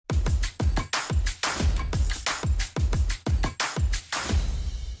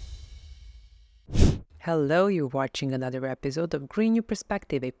Hello, you're watching another episode of Green New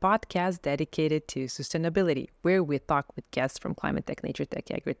Perspective, a podcast dedicated to sustainability, where we talk with guests from climate tech, nature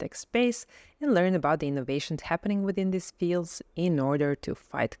tech, agri-tech space, and learn about the innovations happening within these fields in order to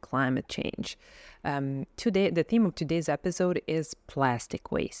fight climate change. Today, the theme of today's episode is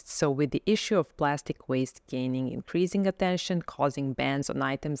plastic waste. So, with the issue of plastic waste gaining increasing attention, causing bans on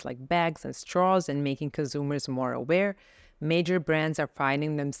items like bags and straws, and making consumers more aware, major brands are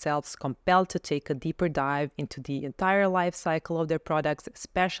finding themselves compelled to take a deeper dive into the entire life cycle of their products,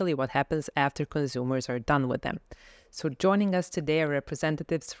 especially what happens after consumers are done with them. So joining us today are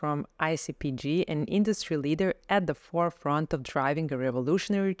representatives from ICPG, an industry leader at the forefront of driving a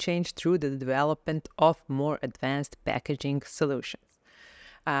revolutionary change through the development of more advanced packaging solutions.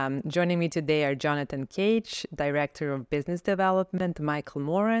 Joining me today are Jonathan Cage, Director of Business Development, Michael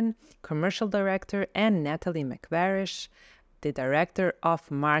Moran, Commercial Director, and Natalie McVarish, the Director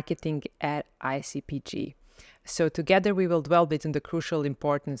of Marketing at ICPG. So together we will delve into the crucial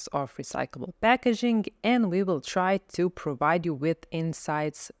importance of recyclable packaging, and we will try to provide you with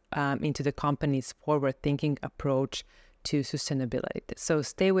insights into the company's forward-thinking approach to sustainability. So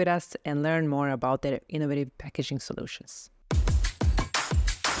stay with us and learn more about their innovative packaging solutions.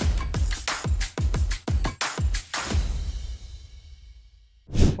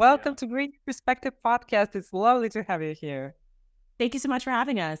 Welcome to Green Perspective Podcast. It's lovely to have you here. Thank you so much for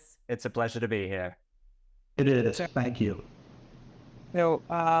having us. It's a pleasure to be here. It is. Thank you. So,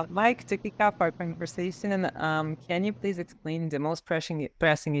 Mike, to kick off our conversation, can you please explain the most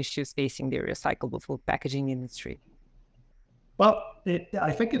pressing issues facing the recyclable food packaging industry? Well,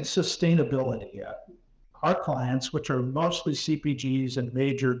 I think it's sustainability. Our clients, which are mostly CPGs and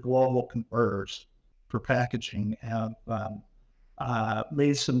major global converters for packaging, have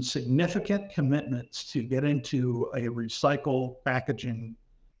made some significant commitments to get into a recycled packaging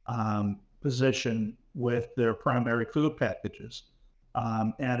position with their primary food packages.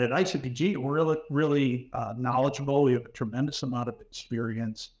 And at ICPG, we're really knowledgeable. We have a tremendous amount of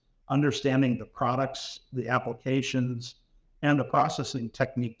experience understanding the products, the applications, and the processing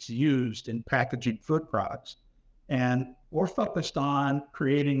techniques used in packaging food products. And we're focused on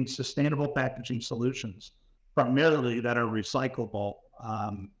creating sustainable packaging solutions, primarily that are recyclable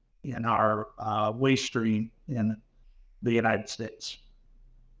in our waste stream in the United States.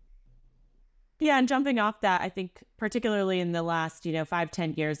 Yeah, and jumping off that, I think particularly in the last,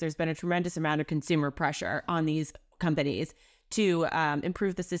 5-10 years, there's been a tremendous amount of consumer pressure on these companies to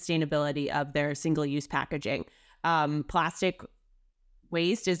improve the sustainability of their single-use packaging. Plastic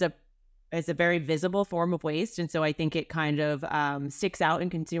waste is a very visible form of waste, and so I think it kind of sticks out in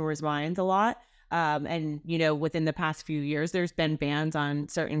consumers' minds a lot. And within the past few years, there's been bans on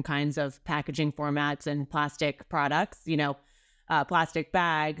certain kinds of packaging formats and plastic products, plastic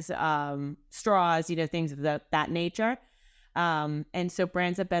bags, straws, things of that nature. And so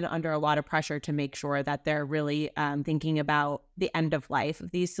brands have been under a lot of pressure to make sure that they're really thinking about the end of life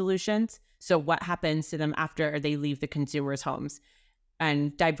of these solutions. So what happens to them after they leave the consumers' homes,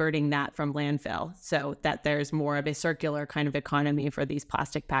 and diverting that from landfill so that there's more of a circular kind of economy for these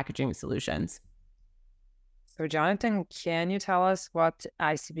plastic packaging solutions. So, Jonathan, can you tell us what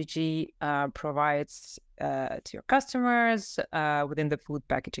ICPG provides to your customers within the food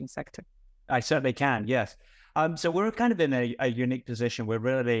packaging sector? I certainly can, yes. So we're kind of in a unique position. We're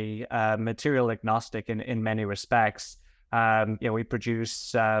really material agnostic in many respects. We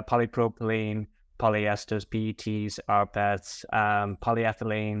produce polypropylene, polyesters, PETs, rPETs,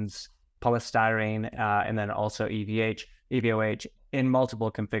 polyethylenes, polystyrene, and then also EVOH in multiple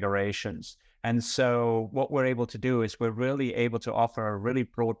configurations. And so what we're able to do is we're really able to offer a really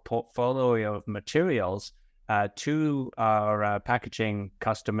broad portfolio of materials to our packaging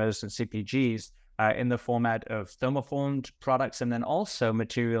customers and CPGs in the format of thermoformed products, and then also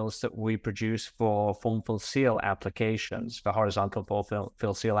materials that we produce for form fill seal applications, for horizontal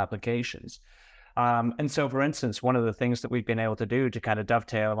fill seal applications. And so, for instance, one of the things that we've been able to do to kind of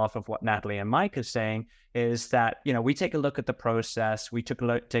dovetail off of what Natalie and Mike are saying is that, we take a look at the process, we take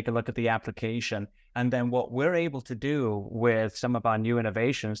a look at the application, and then what we're able to do with some of our new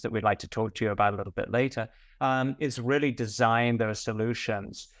innovations that we'd like to talk to you about a little bit later is really design those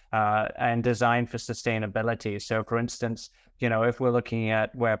solutions and design for sustainability. So, for instance, if we're looking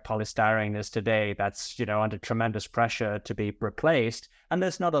at where polystyrene is today, that's, under tremendous pressure to be replaced, and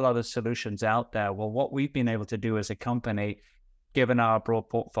there's not a lot of solutions out there. Well, what we've been able to do as a company, given our broad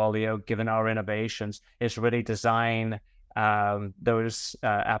portfolio, given our innovations, is really design those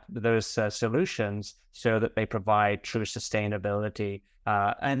solutions so that they provide true sustainability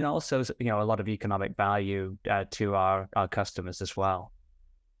and also, a lot of economic value to our customers as well.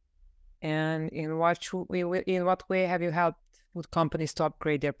 And in what way have you helped with companies to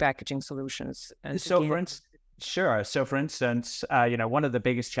upgrade their packaging solutions? And So for instance, sure. So for instance, one of the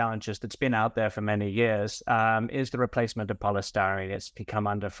biggest challenges that's been out there for many years is the replacement of polystyrene. It's become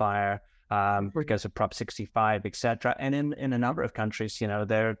under fire because of Prop 65, etc. And in a number of countries,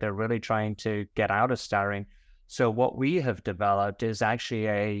 they're really trying to get out of styrene. So what we have developed is actually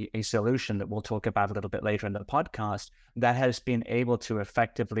a solution that we'll talk about a little bit later in the podcast that has been able to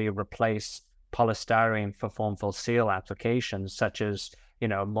effectively replace polystyrene for formful seal applications, such as,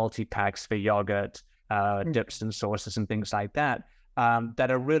 multi-packs for yogurt, dips and sauces and things like that,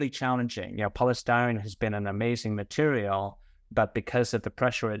 that are really challenging. Polystyrene has been an amazing material, but because of the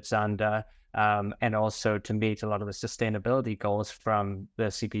pressure it's under, and also to meet a lot of the sustainability goals from the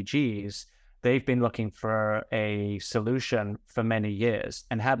CPGs, they've been looking for a solution for many years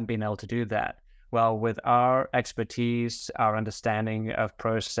and haven't been able to do that. Well, with our expertise, our understanding of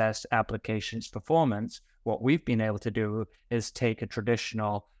process, applications, performance, what we've been able to do is take a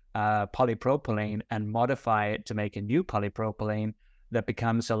traditional polypropylene and modify it to make a new polypropylene that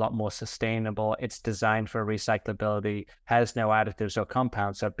becomes a lot more sustainable. It's designed for recyclability, has no additives or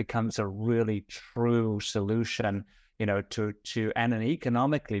compounds, so it becomes a really true solution, to and an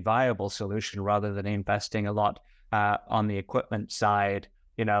economically viable solution rather than investing a lot on the equipment side,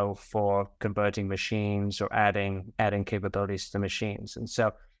 for converting machines or adding capabilities to the machines. And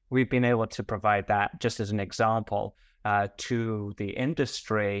so we've been able to provide that just as an example to the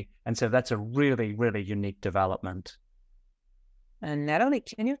industry. And so that's a really, really unique development. And Natalie,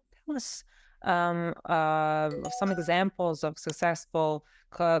 can you tell us some examples of successful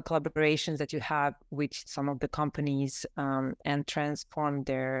collaborations that you have with some of the companies and transform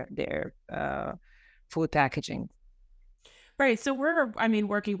their food packaging? Right. So we're,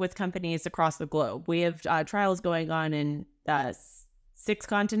 working with companies across the globe. We have trials going on in 6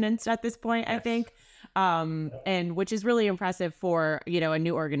 continents at this point, yes. I think. And which is really impressive for, a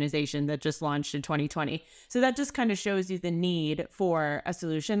new organization that just launched in 2020. So that just kind of shows you the need for a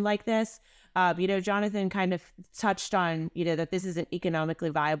solution like this. Jonathan kind of touched on, that this is an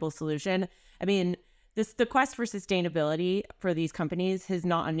economically viable solution. The quest for sustainability for these companies is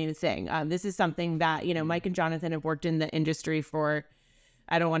not a new thing. This is something that, Mike and Jonathan have worked in the industry for,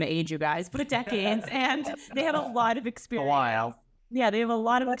 I don't want to age you guys, but decades. And they have a lot of experience. A while. Yeah, they have a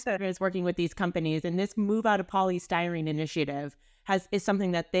lot of experience working with these companies, and this move out of polystyrene initiative is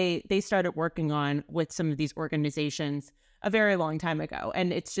something that they started working on with some of these organizations a very long time ago,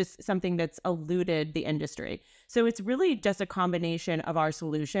 and it's just something that's eluded the industry. So it's really just a combination of our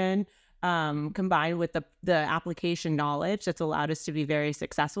solution combined with the application knowledge that's allowed us to be very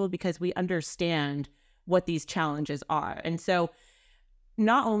successful because we understand what these challenges are. And so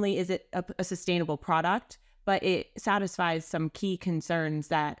not only is it a sustainable product, but it satisfies some key concerns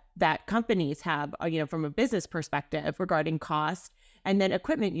that companies have, from a business perspective regarding cost and then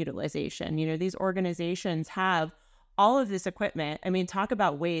equipment utilization. These organizations have all of this equipment. Talk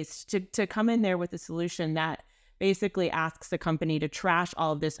about waste to come in there with a solution that basically asks the company to trash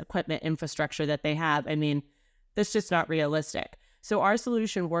all of this equipment infrastructure that they have. That's just not realistic. So our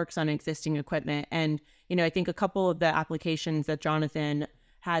solution works on existing equipment. And, I think a couple of the applications that Jonathan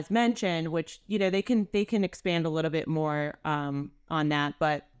has mentioned, which, they can expand a little bit more on that,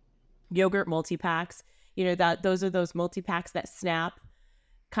 but yogurt multi-packs, those are those multi-packs that snap.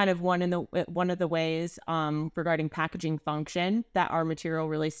 Kind of one of the ways regarding packaging function that our material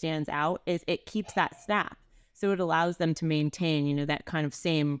really stands out is it keeps that snap. So it allows them to maintain, that kind of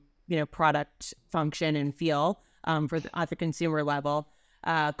same, product function and feel at the consumer level.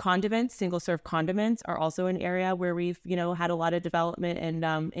 Condiments, single serve condiments are also an area where we've, had a lot of development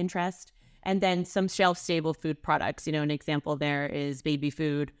and interest. And then some shelf stable food products, an example there is baby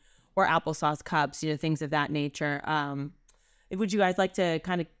food or applesauce cups, things of that nature. Would you guys like to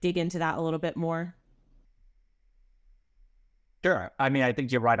kind of dig into that a little bit more? Sure. I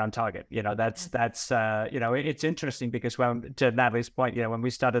think you're right on target. That's it's interesting because to Natalie's point, when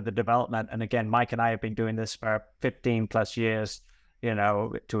we started the development, and again, Mike and I have been doing this for 15 plus years, in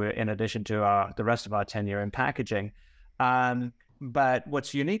addition to the rest of our tenure in packaging. But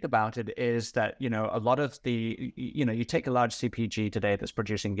what's unique about it is that, a lot of you take a large CPG today that's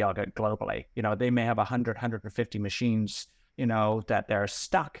producing yogurt globally, they may have 100, 150 machines, that they're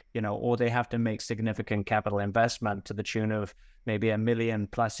stuck, or they have to make significant capital investment to the tune of maybe €1 million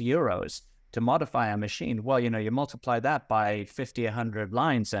plus to modify a machine. Well, you multiply that by 50, 100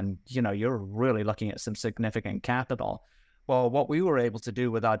 lines and, you're really looking at some significant capital. Well, what we were able to do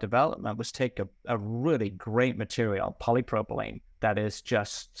with our development was take a really great material, polypropylene, that is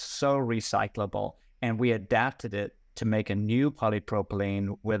just so recyclable, and we adapted it to make a new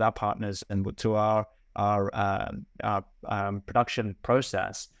polypropylene with our partners and to our production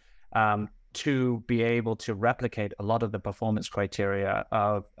process, to be able to replicate a lot of the performance criteria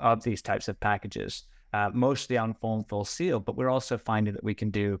of these types of packages, mostly on form full seal, but we're also finding that we can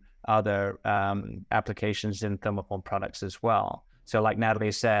do other applications in thermoform products as well. So like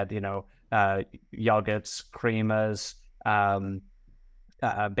Natalie said, yogurts, creamers,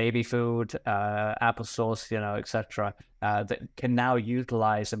 baby food, applesauce, etc., that can now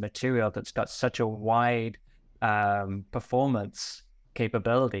utilize a material that's got such a wide performance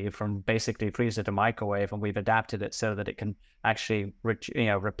capability from basically freezer to microwave, and we've adapted it so that it can actually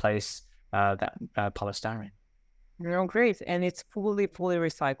replace that polystyrene. Great. And it's fully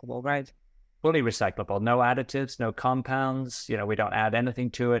recyclable, right? Fully recyclable, no additives, no compounds. We don't add anything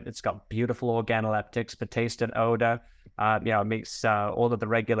to it. It's got beautiful organoleptics for taste and odor. It meets all of the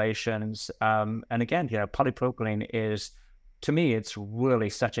regulations. And again, polypropylene is, to me, it's really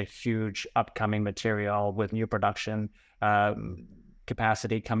such a huge upcoming material with new production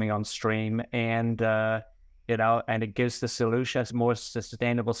capacity coming on stream, and and it gives the solution, a more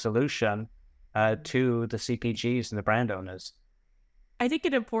sustainable solution to the CPGs and the brand owners. I think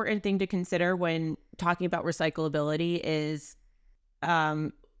an important thing to consider when talking about recyclability is,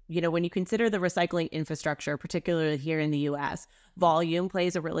 when you consider the recycling infrastructure, particularly here in the U.S., volume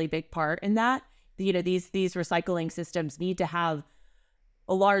plays a really big part in that. These recycling systems need to have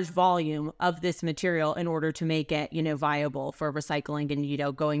a large volume of this material in order to make it, viable for recycling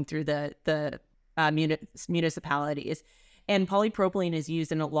and, going through the municipalities. And polypropylene is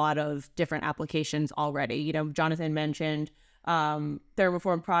used in a lot of different applications already. Jonathan mentioned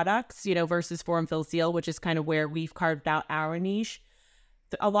thermoform products, versus form fill seal, which is kind of where we've carved out our niche.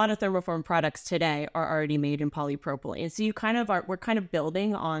 A lot of thermoform products today are already made in polypropylene. So we're kind of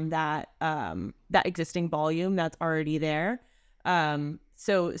building on that existing volume that's already there.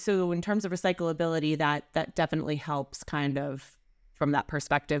 So in terms of recyclability, that definitely helps kind of from that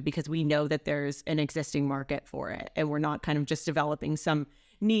perspective, because we know that there's an existing market for it, and we're not kind of just developing some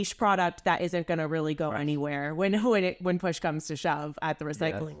niche product that isn't going to really go anywhere when push comes to shove at the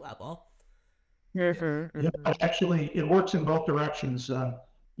recycling level. Yeah, actually, it works in both directions.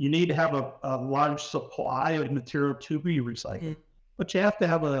 You need to have a large supply of material to be recycled, but you have to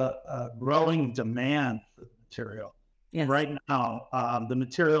have a growing demand for the material. Yes. Right now, the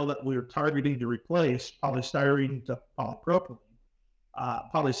material that we're targeting to replace, polystyrene to polypropylene,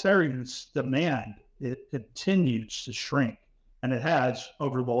 polystyrene's demand, it continues to shrink, and it has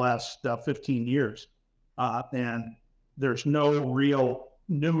over the last 15 years. And there's no real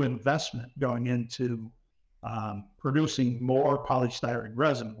new investment going into producing more polystyrene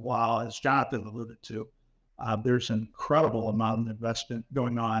resin, while, as Jonathan alluded to, there's an incredible amount of investment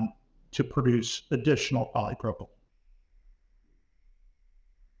going on to produce additional polypropylene.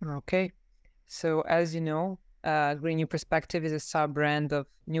 Okay. So as you know, Green New Perspective is a sub-brand of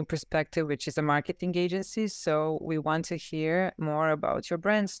New Perspective, which is a marketing agency. So we want to hear more about your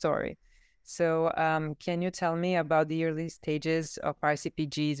brand story. So can you tell me about the early stages of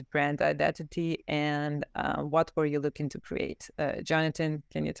ICPG's brand identity, and what were you looking to create? Jonathan,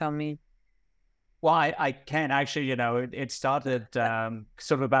 can you tell me? Well, I can actually, it started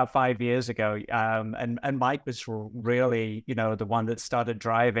sort of about 5 years ago. And Mike was really, the one that started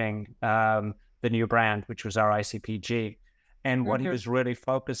driving the new brand, which was our ICPG. And what he was really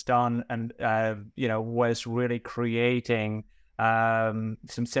focused on and, was really creating some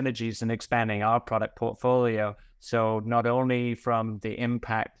synergies and expanding our product portfolio. So not only from the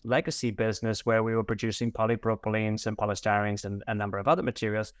Impact legacy business, where we were producing polypropylenes and polystyrenes and a number of other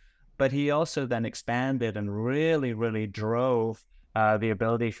materials, but he also then expanded and really, really drove the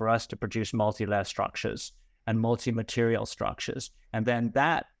ability for us to produce multi-layer structures and multi-material structures. And then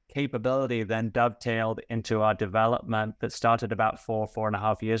that capability then dovetailed into our development that started about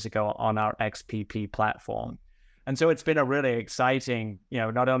 4.5 years ago on our XPP platform. And so it's been a really exciting,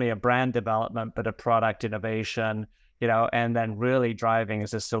 not only a brand development, but a product innovation, and then really driving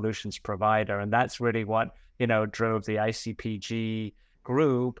as a solutions provider. And that's really what, drove the ICPG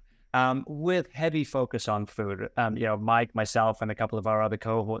group, with heavy focus on food. Mike, myself, and a couple of our other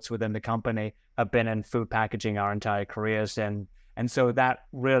cohorts within the company have been in food packaging our entire careers. And so that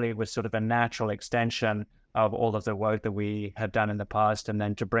really was sort of a natural extension of all of the work that we have done in the past. And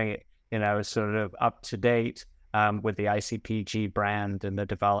then to bring it, sort of up to date with the ICPG brand and the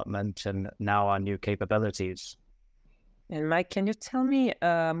development and now our new capabilities. And Mike, can you tell me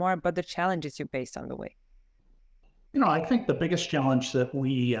more about the challenges you faced on the way? I think the biggest challenge that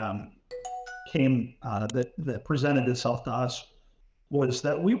we that presented itself to us was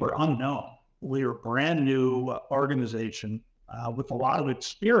that we were unknown. we were a brand new organization with a lot of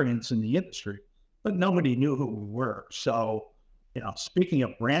experience in the industry, but nobody knew who we were. So, speaking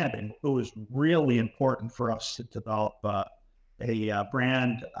of branding, it was really important for us to develop a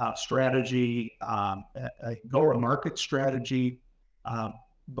brand strategy, a go-to-market strategy,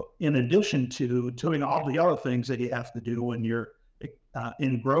 but in addition to doing all the other things that you have to do when you're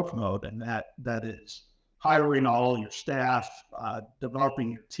in growth mode, and that is hiring all your staff,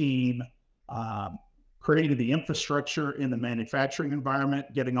 developing your team, creating the infrastructure in the manufacturing environment,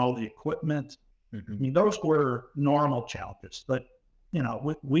 getting all the equipment. I mean, those were normal challenges, but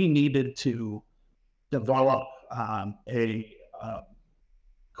we needed to develop a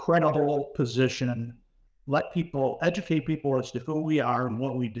credible position, educate people as to who we are and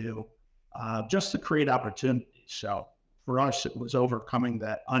what we do, just to create opportunities. So for us, it was overcoming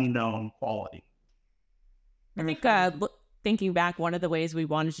that unknown quality. I think thinking back, one of the ways we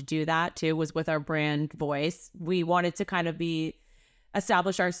wanted to do that too was with our brand voice. We wanted to kind of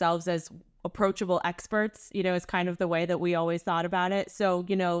establish ourselves as approachable experts, is kind of the way that we always thought about it. So,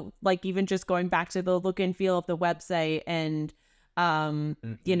 like even just going back to the look and feel of the website and,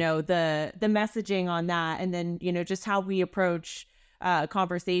 the messaging on that, and then, just how we approach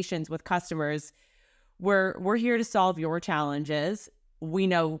conversations with customers. We're here to solve your challenges. We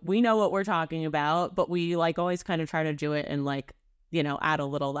know what we're talking about, but we always kind of try to do it and add a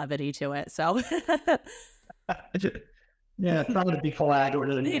little levity to it. So yeah, trying to be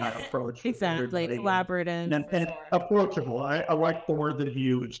collaborative in our approach. Exactly. Collaborative. And approachable. I like the word that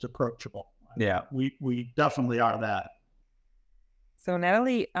you used, approachable. Yeah. We definitely are that. So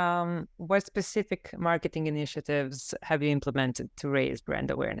Natalie, what specific marketing initiatives have you implemented to raise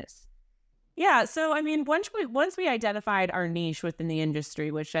brand awareness? Yeah. So, I mean, once we identified our niche within the industry,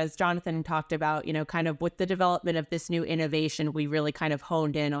 which as Jonathan talked about, kind of with the development of this new innovation, we really kind of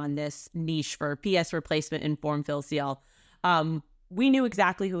honed in on this niche for PS replacement and form fill seal. We knew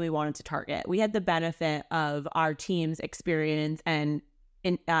exactly who we wanted to target. We had the benefit of our team's experience and,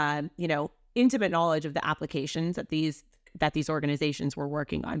 intimate knowledge of the applications that these organizations were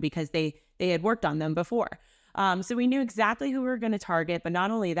working on because they had worked on them before. So we knew exactly who we were going to target, but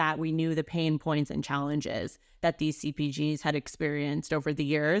not only that, we knew the pain points and challenges that these CPGs had experienced over the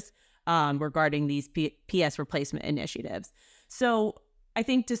years regarding these PS replacement initiatives. So I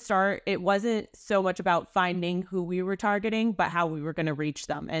think to start, it wasn't so much about finding who we were targeting, but how we were going to reach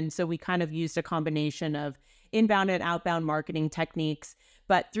them. And so we kind of used a combination of inbound and outbound marketing techniques.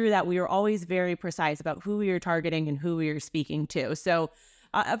 But through that, we were always very precise about who we were targeting and who we were speaking to. So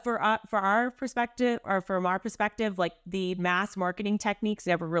from our perspective, the mass marketing techniques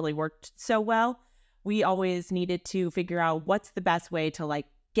never really worked so well. We always needed to figure out what's the best way to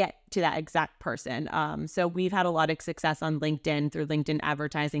get to that exact person. So we've had a lot of success on LinkedIn through LinkedIn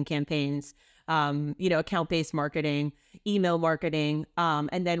advertising campaigns, account-based marketing, email marketing,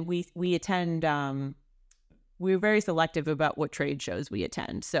 and then we attend. We're very selective about what trade shows we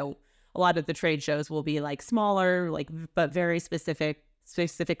attend. So a lot of the trade shows will be smaller, but very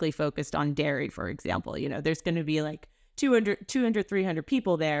specifically focused on dairy, for example. There's going to be 200, 300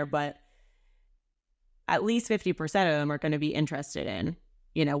 people there, but at least 50% of them are going to be interested in,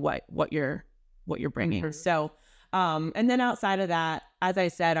 what you're bringing. Mm-hmm. So, and then outside of that, as I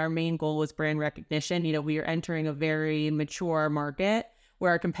said, our main goal was brand recognition. We are entering a very mature market where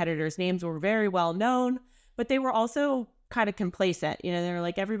our competitors' names were very well known, but they were also kind of complacent. They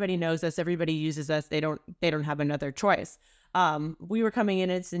were everybody knows us, everybody uses us. They don't have another choice. We were coming in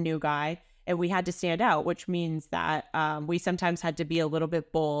as a new guy and we had to stand out, which means that we sometimes had to be a little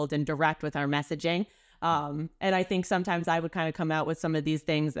bit bold and direct with our messaging. And I think sometimes I would kind of come out with some of these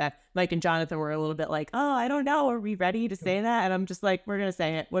things that Mike and Jonathan were a little bit oh, I don't know. Are we ready to say that? And I'm just we're going to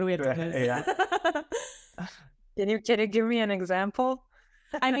say it. What do we have to do? Yeah. Can you give me an example?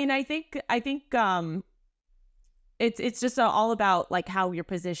 I mean, I think it's just all about how you're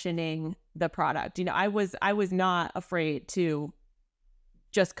positioning the product. I was not afraid to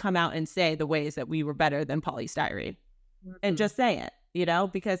just come out and say the ways that we were better than polystyrene, mm-hmm. and just say it,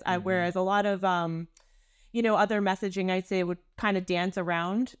 because whereas a lot of, other messaging, I'd say would kind of dance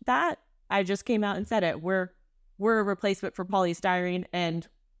around that. I just came out and said it. We're a replacement for polystyrene and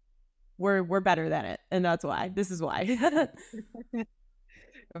we're better than it. And that's why. This is why.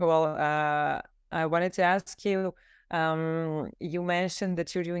 Well, I wanted to ask you, you mentioned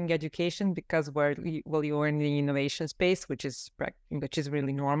that you're doing education because you are in the innovation space, which is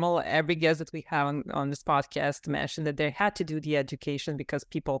really normal. Every guest that we have on this podcast mentioned that they had to do the education because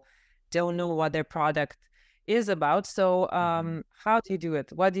people don't know what their product is about. So how do you do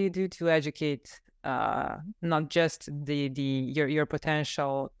it? What do you do to educate not just your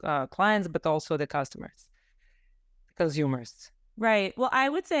potential clients, but also the consumers? Right. Well, I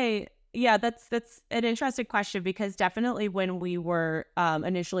would say, yeah, that's an interesting question, because definitely when we were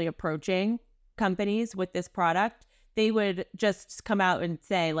initially approaching companies with this product, they would just come out and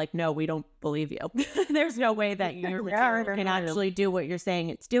say, like, no, we don't believe you. There's no way that your material can actually do what you're saying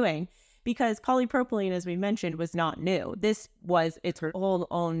it's doing, because polypropylene, as we mentioned, was not new. This was its whole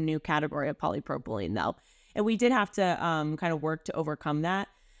own new category of polypropylene, though. And we did have to kind of work to overcome that.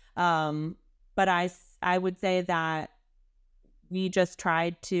 But I would say that we just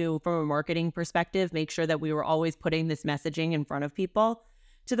tried to, from a marketing perspective, make sure that we were always putting this messaging in front of people,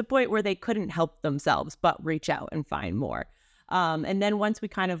 to the point where they couldn't help themselves but reach out and find more. And then once we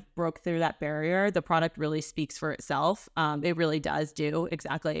kind of broke through that barrier, the product really speaks for itself. It really does do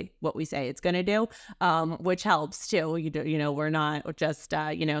exactly what we say it's going to do, which helps too. We're not just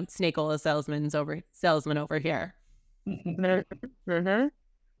snake oil salesmen over here. Mm-hmm.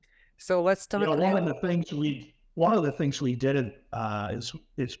 So let's talk. One of the things we did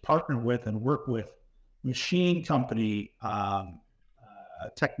is partner with and work with machine company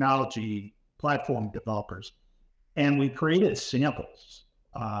technology platform developers, and we created samples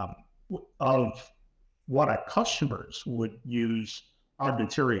of what our customers would use our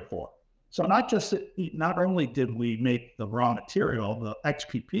material for. So not only did we make the raw material, the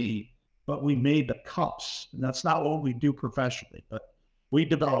XPP, but we made the cups. And that's not what we do professionally, but we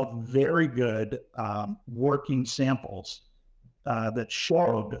developed very good working samples that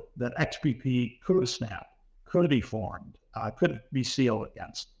showed that XPP could snap, could be formed, could be sealed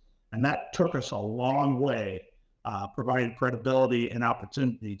against. And that took us a long way, providing credibility and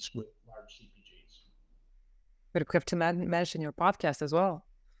opportunities with large CPGs. But we have to mention your podcast as well.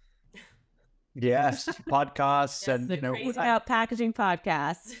 Yes, podcasts, Yes, and the Crazy About Packaging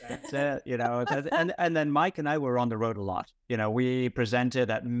podcast. That's it. And then Mike and I were on the road a lot. We presented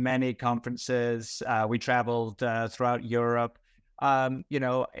at many conferences. We traveled throughout Europe. So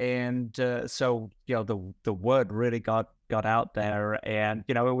the word really got out there, and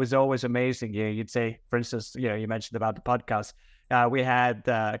it was always amazing. You'd say, for instance, you mentioned about the podcast. We had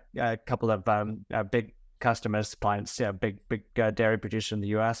a couple of big customers, clients, big dairy producer in the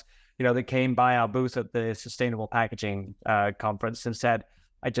U.S. They came by our booth at the Sustainable Packaging conference and said,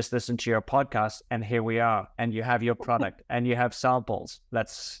 I just listened to your podcast, and here we are, and you have your product, and you have samples.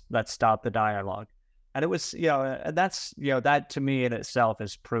 Let's start the dialogue. And it was, that's, that to me in itself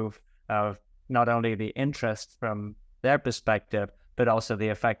is proof of not only the interest from their perspective, but also the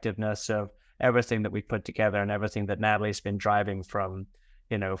effectiveness of everything that we put together and everything that Natalie's been driving from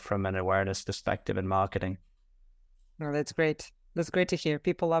an awareness perspective in marketing. No, that's great. That's great to hear.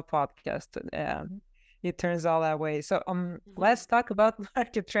 People love podcasts. It turns all that way. So let's talk about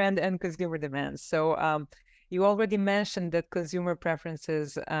market trend and consumer demands. So you already mentioned that consumer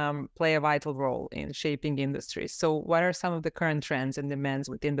preferences play a vital role in shaping industries. So what are some of the current trends and demands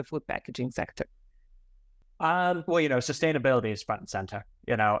within the food packaging sector? Sustainability is front and center.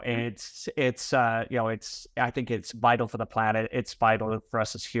 I think it's vital for the planet. It's vital for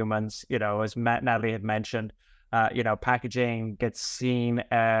us as humans. As Natalie had mentioned, packaging gets seen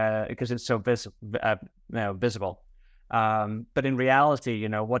because it's so visible. But in reality,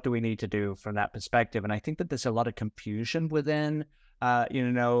 what do we need to do from that perspective? And I think that there's a lot of confusion within,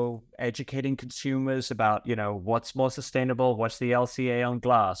 educating consumers about, what's more sustainable, what's the LCA on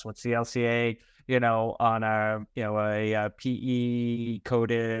glass, what's the LCA, on a PE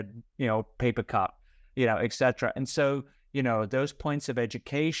coated, paper cup, et cetera. And so, those points of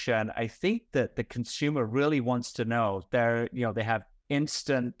education, I think that the consumer really wants to know. They have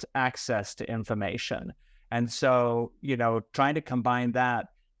instant access to information. And so, trying to combine that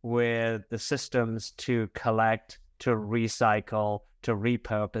with the systems to collect, to recycle, to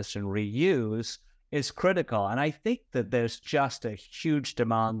repurpose and reuse is critical. And I think that there's just a huge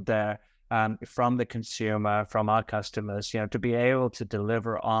demand there from the consumer, from our customers, to be able to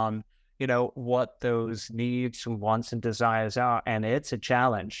deliver on, what those needs and wants and desires are. And it's a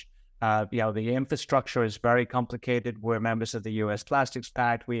challenge. The infrastructure is very complicated. We're members of the U.S. Plastics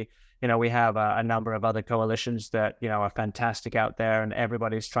Pact. We have a number of other coalitions that, are fantastic out there, and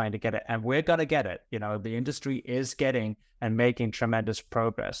everybody's trying to get it. And we're going to get it. The industry is getting and making tremendous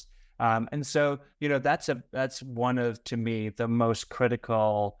progress. And so, that's one of, to me, the most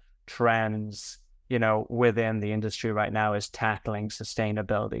critical trends, within the industry right now is tackling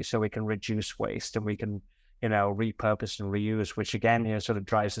sustainability so we can reduce waste and we can, repurpose and reuse, which again, sort of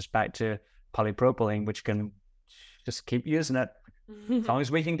drives us back to polypropylene, which can just keep using it. As long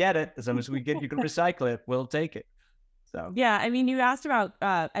as we can get it, as long as you can recycle it, we'll take it. So yeah, I mean, you asked about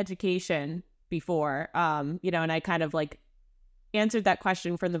education before, and I kind of like answered that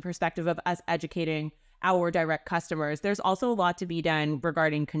question from the perspective of us educating our direct customers. There's also a lot to be done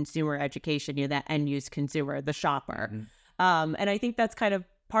regarding consumer education, that end use consumer, the shopper. And I think that's kind of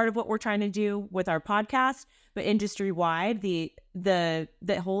part of what we're trying to do with our podcast, but industry wide, the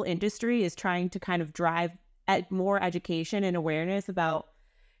whole industry is trying to kind of drive at more education and awareness about,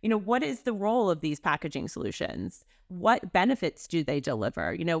 what is the role of these packaging solutions? What benefits do they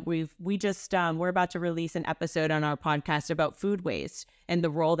deliver? We're about to release an episode on our podcast about food waste and the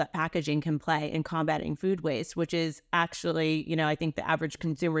role that packaging can play in combating food waste, which is actually, I think the average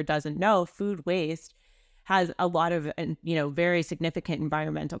consumer doesn't know food waste has a lot of, very significant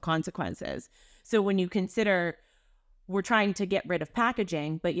environmental consequences. So when you consider we're trying to get rid of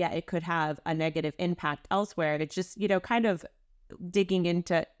packaging, but yet it could have a negative impact elsewhere, it's just, kind of digging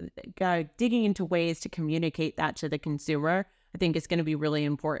into ways to communicate that to the consumer, I think is going to be really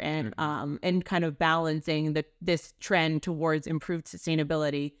important, and kind of balancing this trend towards improved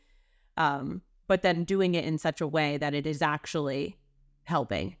sustainability, but then doing it in such a way that it is actually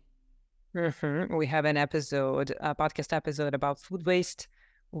helping. We have a podcast episode about food waste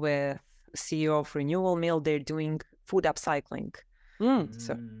with CEO of Renewal Mill. They're doing food upcycling.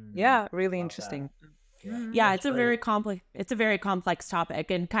 So yeah, really interesting. Yeah, it's a very complex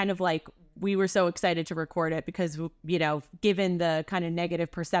topic, and kind of like we were so excited to record it because, given the kind of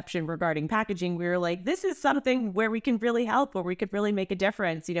negative perception regarding packaging, we were like, this is something where we can really help, where we could really make a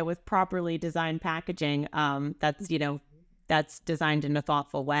difference, with properly designed packaging, that's designed in a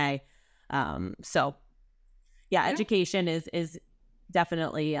thoughtful way. Education is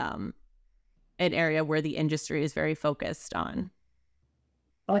definitely an area where the industry is very focused on.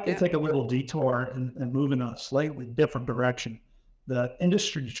 I like to take a little detour and move in a slightly different direction. The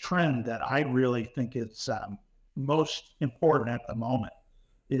industry trend that I really think is most important at the moment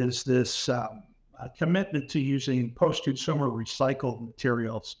is this commitment to using post-consumer recycled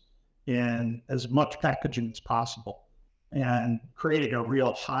materials in as much packaging as possible and creating a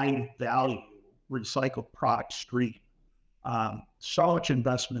real high-value recycled product stream. So much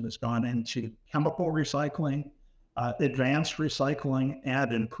investment has gone into chemical recycling, advanced recycling,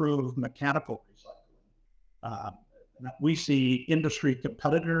 and improved mechanical recycling. We see industry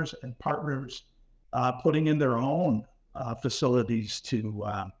competitors and partners putting in their own facilities to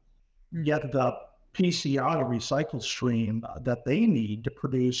get the PCR recycle stream that they need to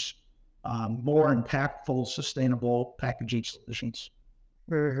produce more impactful, sustainable packaging solutions.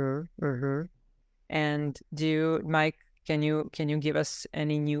 And Mike, can you give us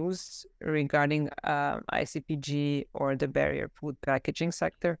any news regarding ICPG or the barrier food packaging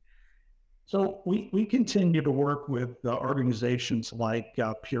sector? So we continue to work with organizations like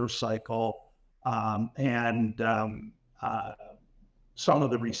PureCycle and some of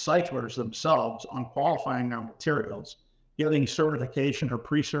the recyclers themselves on qualifying our materials, getting certification or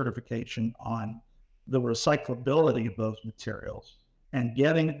pre-certification on the recyclability of those materials, and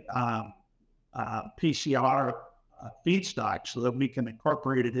getting PCR feedstock so that we can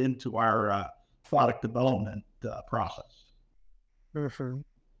incorporate it into our product development process.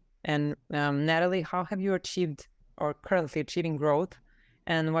 And Natalie, how have you achieved or currently achieving growth,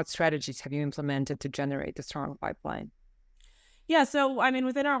 and what strategies have you implemented to generate a strong pipeline? Yeah, so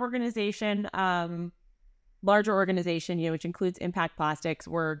within our organization, larger organization, which includes Impact Plastics,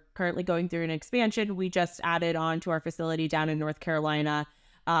 we're currently going through an expansion. We just added on to our facility down in North Carolina,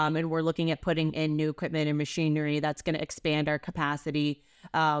 and we're looking at putting in new equipment and machinery that's going to expand our capacity,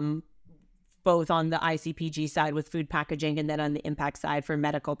 both on the ICPG side with food packaging and then on the impact side for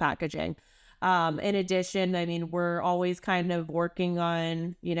medical packaging. In addition, we're always kind of working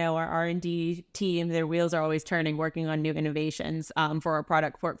on, our R&D team, their wheels are always turning, working on new innovations for our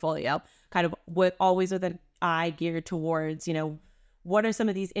product portfolio, kind of always with an eye geared towards, what are some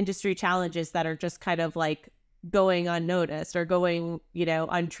of these industry challenges that are just kind of like going unnoticed or going,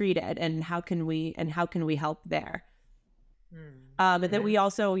 untreated, and how can we help there? And then we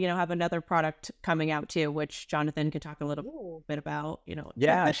also, have another product coming out too, which Jonathan could talk a little bit about,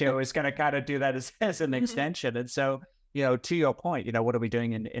 Yeah, actually, I was going to kind of do that as an extension. And so, to your point, what are we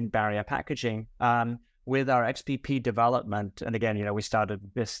doing in barrier packaging? With our XPP development, and again, we started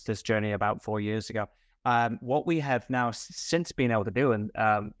this journey about 4 years ago. What we have now since been able to do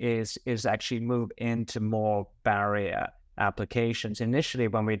is actually move into more barrier applications. Initially,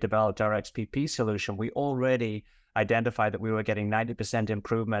 when we developed our XPP solution, we already identified that we were getting 90%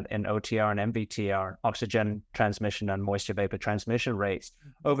 improvement in OTR and MVTR, oxygen transmission and moisture vapor transmission rates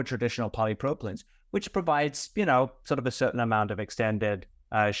over traditional polypropylenes, which provides, sort of a certain amount of extended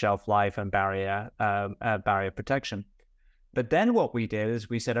shelf life and barrier protection. But then what we did is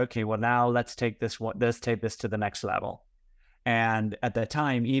we said, okay, well, now let's take this to the next level. And at that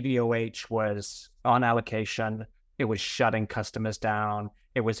time, EVOH was on allocation. It was shutting customers down.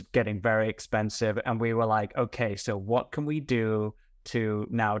 It was getting very expensive. And we were like, okay, so what can we do to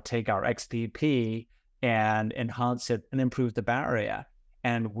now take our XPP and enhance it and improve the barrier?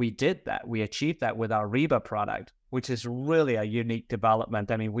 And we did that. We achieved that with our Reba product, which is really a unique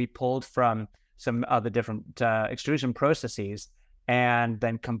development. I mean, we pulled from some other different extrusion processes and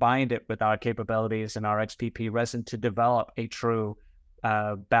then combined it with our capabilities and our XPP resin to develop a true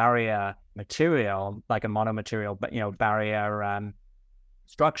barrier material, like a monomaterial, but barrier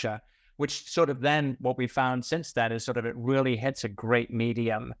structure, which sort of then what we found since then is sort of it really hits a great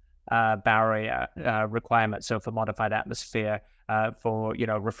medium barrier requirement. So for modified atmosphere, for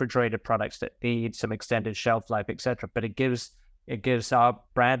refrigerated products that need some extended shelf life, etc. But it gives our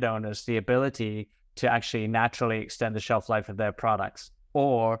brand owners the ability to actually naturally extend the shelf life of their products,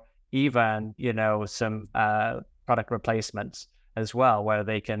 or even some product replacements as well, where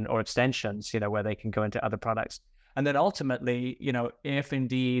they can, or extensions, where they can go into other products. And then ultimately, if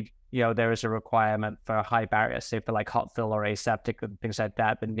indeed there is a requirement for a high barrier, say for like hot fill or aseptic and things like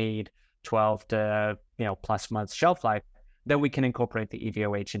that need 12 to plus months shelf life, then we can incorporate the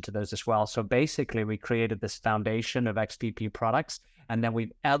EVOH into those as well. So basically, we created this foundation of XPP products, and then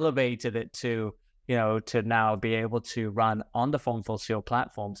we've elevated it to now be able to run on the foam full seal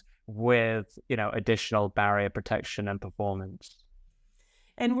platforms with additional barrier protection and performance.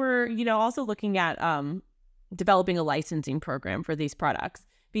 And we're also looking at developing a licensing program for these products,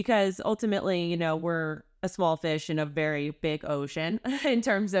 because ultimately we're a small fish in a very big ocean in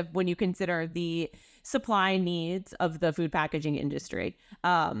terms of when you consider the supply needs of the food packaging industry.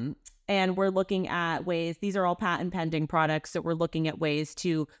 And we're looking at ways, these are all patent pending products, so we're looking at ways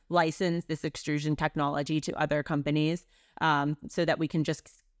to license this extrusion technology to other companies, so that we can just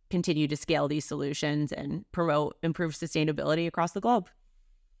continue to scale these solutions and promote improved sustainability across the globe.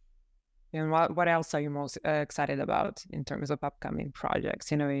 And what else are you most excited about in terms of upcoming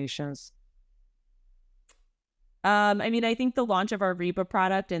projects, innovations? I think the launch of our Reba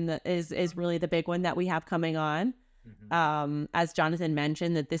product is really the big one that we have coming on. Mm-hmm. As Jonathan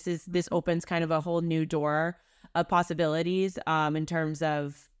mentioned, that this opens kind of a whole new door of possibilities in terms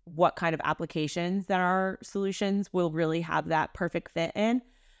of what kind of applications that our solutions will really have that perfect fit in.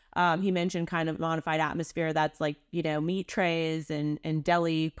 He mentioned kind of modified atmosphere, that's like, meat trays and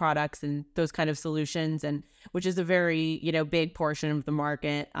deli products and those kind of solutions, and which is a very, big portion of the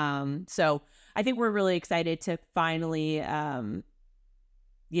market. So I think we're really excited to finally,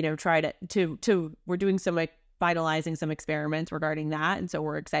 try to we're doing some finalizing some experiments regarding that. And so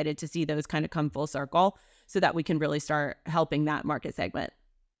we're excited to see those kind of come full circle so that we can really start helping that market segment.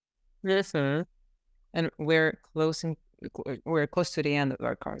 Mm-hmm. And we're close to the end of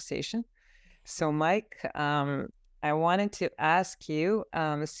our conversation. So Mike, I wanted to ask you,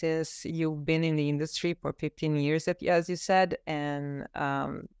 since you've been in the industry for 15 years, as you said, and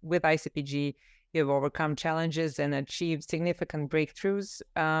with ICPG, you've overcome challenges and achieved significant breakthroughs.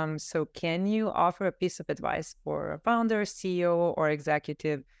 So can you offer a piece of advice for a founder, CEO, or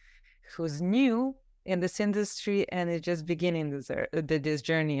executive who's new in this industry and is just beginning this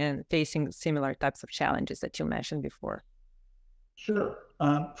journey and facing similar types of challenges that you mentioned before? Sure.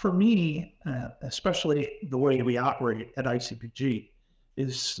 For me, especially the way we operate at ICPG,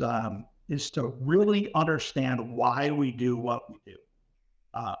 is to really understand why we do what we do.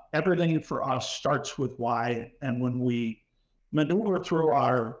 Everything for us starts with why, and when we maneuver through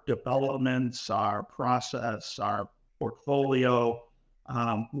our developments, our process, our portfolio,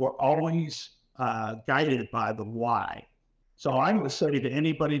 we're always guided by the why. So I would say to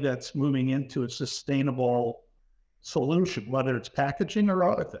anybody that's moving into a sustainable solution, whether it's packaging or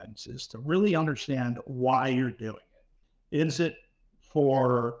other things, is to really understand why you're doing it. Is it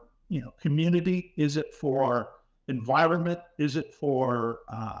for community? Is it for environment? Is it for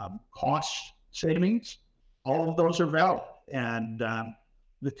cost savings? All of those are valid, and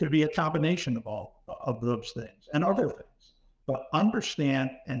there could be a combination of all of those things and other things. But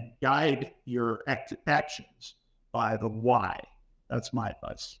understand and guide your actions by the why. That's my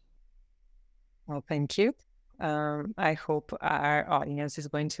advice. Well, thank you. I hope our audience is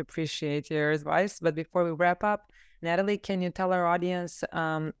going to appreciate your advice. But before we wrap up, Natalie, can you tell our audience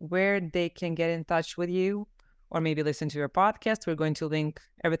where they can get in touch with you or maybe listen to your podcast? We're going to link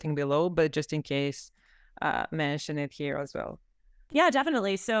everything below, but just in case, mention it here as well. Yeah,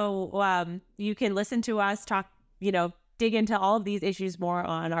 definitely. So you can listen to us talk, dig into all of these issues more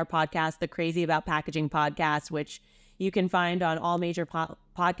on our podcast, the Crazy About Packaging podcast, which you can find on all major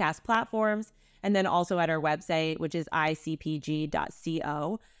podcast platforms. and then also at our website, which is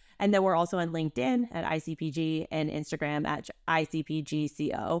icpg.co. And then we're also on LinkedIn at ICPG and Instagram at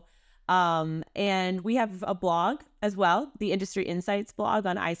ICPGCO. And we have a blog as well, the Industry Insights blog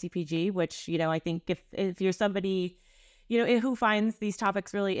on ICPG, which, I think if you're somebody, who finds these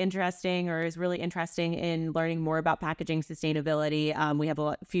topics really interesting or is really interesting in learning more about packaging sustainability, we have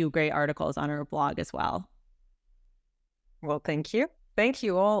a few great articles on our blog as well. Well, thank you. Thank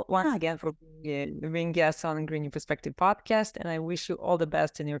you all once again for being guests on Green New Perspective podcast, and I wish you all the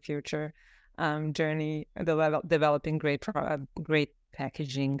best in your future journey developing great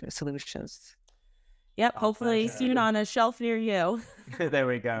packaging solutions. Yep, hopefully soon on a shelf near you. There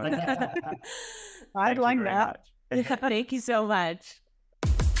we go. I'd like that. Thank you so much.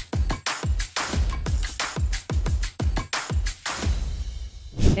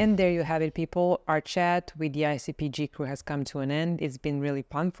 And there you have it, people. Our chat with the ICPG crew has come to an end. It's been really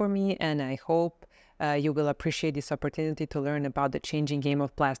fun for me, and I hope you will appreciate this opportunity to learn about the changing game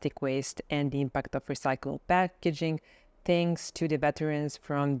of plastic waste and the impact of recyclable packaging, thanks to the veterans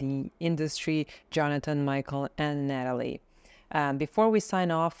from the industry, Jonathan, Michael, and Natalie. Before we sign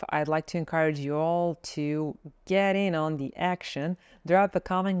off, I'd like to encourage you all to get in on the action. Drop a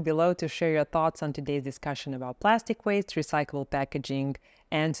comment below to share your thoughts on today's discussion about plastic waste, recyclable packaging,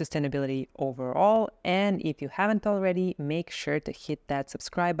 and sustainability overall. And if you haven't already, make sure to hit that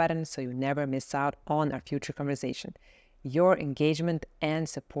subscribe button so you never miss out on our future conversation. Your engagement and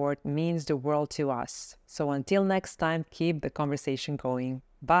support means the world to us. So until next time, keep the conversation going.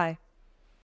 Bye.